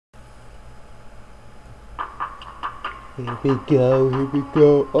Here we go, here we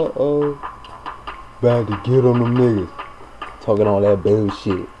go, uh-oh. About to get on them niggas. Talking all that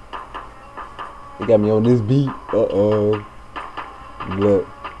bullshit. They got me on this beat, uh-oh. Look.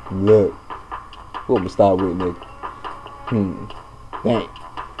 What I'ma start with, nigga? Dang.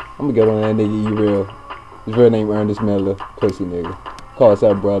 I'ma get on that nigga E-Real. His real name Ernest Miller, pussy nigga. Call us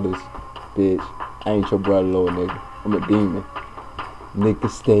our brothers, bitch. I ain't your brother, little nigga. I'm a demon. Nigga,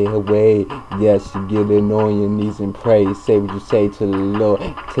 stay away. Yes, you get in on your knees and pray. Say what you say to the Lord.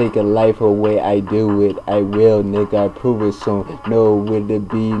 Take a life away. I do it. I will, nigga. I prove it soon. Know where to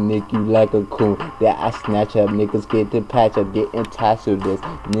be, nigga. You like a coon. That I snatch up. Niggas get the patch up. Get in touch with this.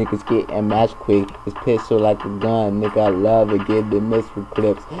 Niggas get in match quick. It's pistol like a gun. Nigga, I love it. Get the mix with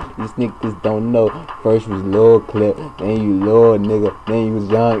clips. These niggas don't know. First was Lil Clip. Then you Lord, nigga. Then you was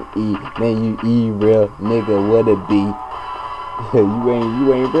Young E. Then you E-Real. Nigga, what it be? you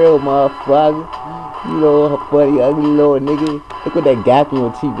ain't real, motherfucker. You know how funny, ugly little nigga. Look at that gap in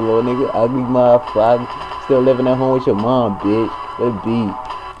your teeth, little nigga. Ugly motherfucker. Still living at home with your mom, bitch. Let it be.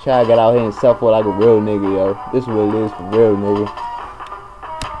 Try to get out here and suffer like a real nigga, yo. This is what it is for real, nigga.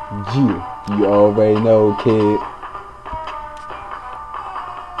 Yeah, you already know, kid.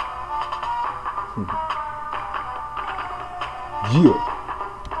 Yeah,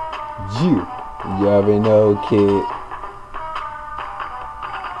 you already know, kid.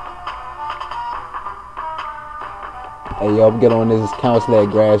 Hey, yo, I'm getting on this counselor at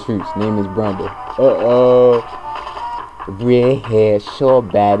Grassroots. Name is Brenda. Uh-oh. Red hair,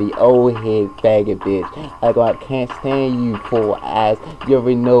 short body, old head, faggot bitch. Like, I can't stand you, 4 eyes. You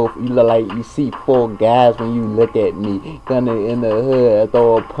already know you look like you see 4 guys when you look at me. Gunner in the hood, I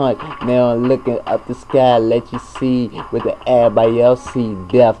throw a punch. Now I'm looking up the sky, let you see with the everybody else see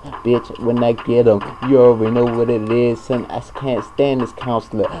death, bitch. When I get them, you already know what it is, son. I can't stand this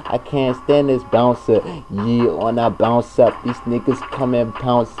counselor. I can't stand this bouncer. Yeah, when I bounce up, these niggas come and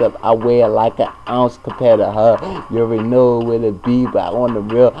bounce up. I wear like an ounce compared to her. You already know where it be, but on the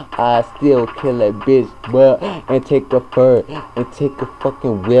real, I still kill that bitch, well, and take a fur, and take a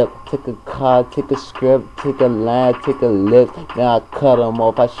fucking whip, take a car, take a script, take a line, take a lips. Now I cut them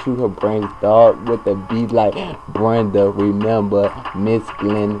off, I shoot her brains, dog, with the beat like Brenda. Remember, Miss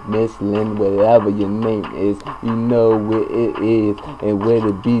Lynn, whatever your name is, you know where it is, and where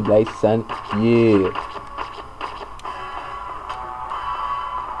to be like, son, yeah.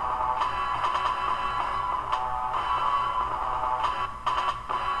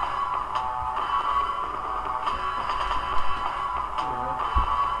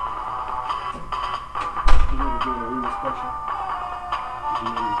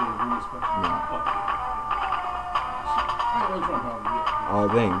 Oh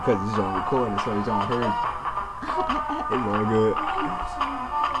dang, because he's on recording, so he's on heard. It's all good.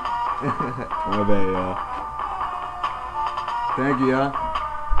 My bad, y'all. Thank you, y'all.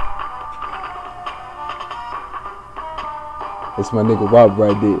 It's my nigga Rob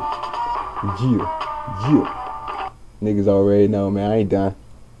right there. Yeah. Niggas already know, man. I ain't done.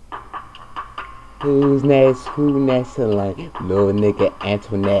 Who's next? Who next in line? Little nigga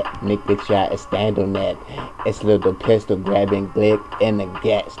Antoinette, nigga try to stand on that. It's Little Pistol grabbing glick in the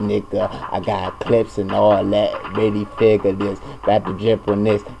gas, nigga. I got clips and all that. Ready figure this. About to drip on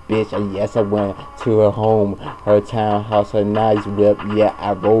this bitch. Yes, I went to her home, her townhouse, her nice whip. Yeah,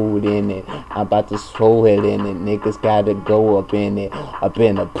 I rolled in it. I'm about to throw it in it. Niggas gotta go up in it. Up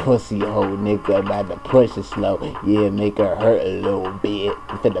in a pussy hole, nigga. About to push it slow. Yeah, make her hurt a little bit.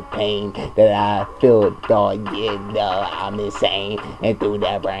 For the pain that I feel, dog, yeah, no, I'm insane. And through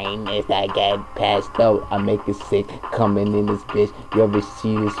that brain, if I get passed out, I make it sick. Coming in this bitch, you ever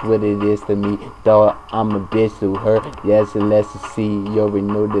see this? What it is to me, dog? I'm a bitch to her. Yes, and let's see. You already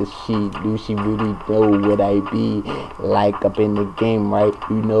know this shit. Do she really know what I be like up in the game, right?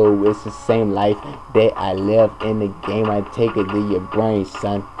 You know it's the same life that I live in the game. I take it to your brain,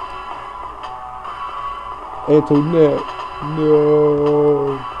 son. Antoinette,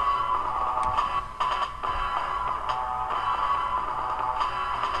 no.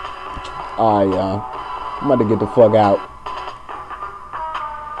 Alright, y'all. I'm about to get the fuck out.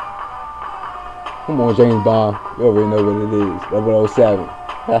 Come on, James Bond. You already know what it is. 007.